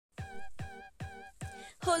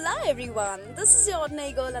Hola everyone, this is your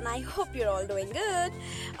ordinary girl and I hope you're all doing good.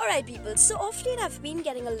 Alright people, so of late I've been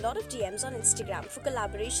getting a lot of DMs on Instagram for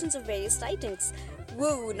collaborations of various writings.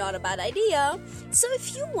 Woo, not a bad idea. So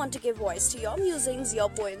if you want to give voice to your musings, your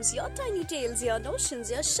poems, your tiny tales, your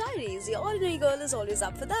notions, your shairis, your ordinary girl is always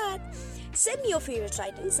up for that. Send me your favorite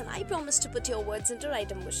writings and I promise to put your words into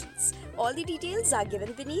right emotions. All the details are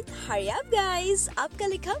given beneath. Hurry up guys,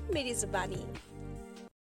 aapka likha, meri zubani.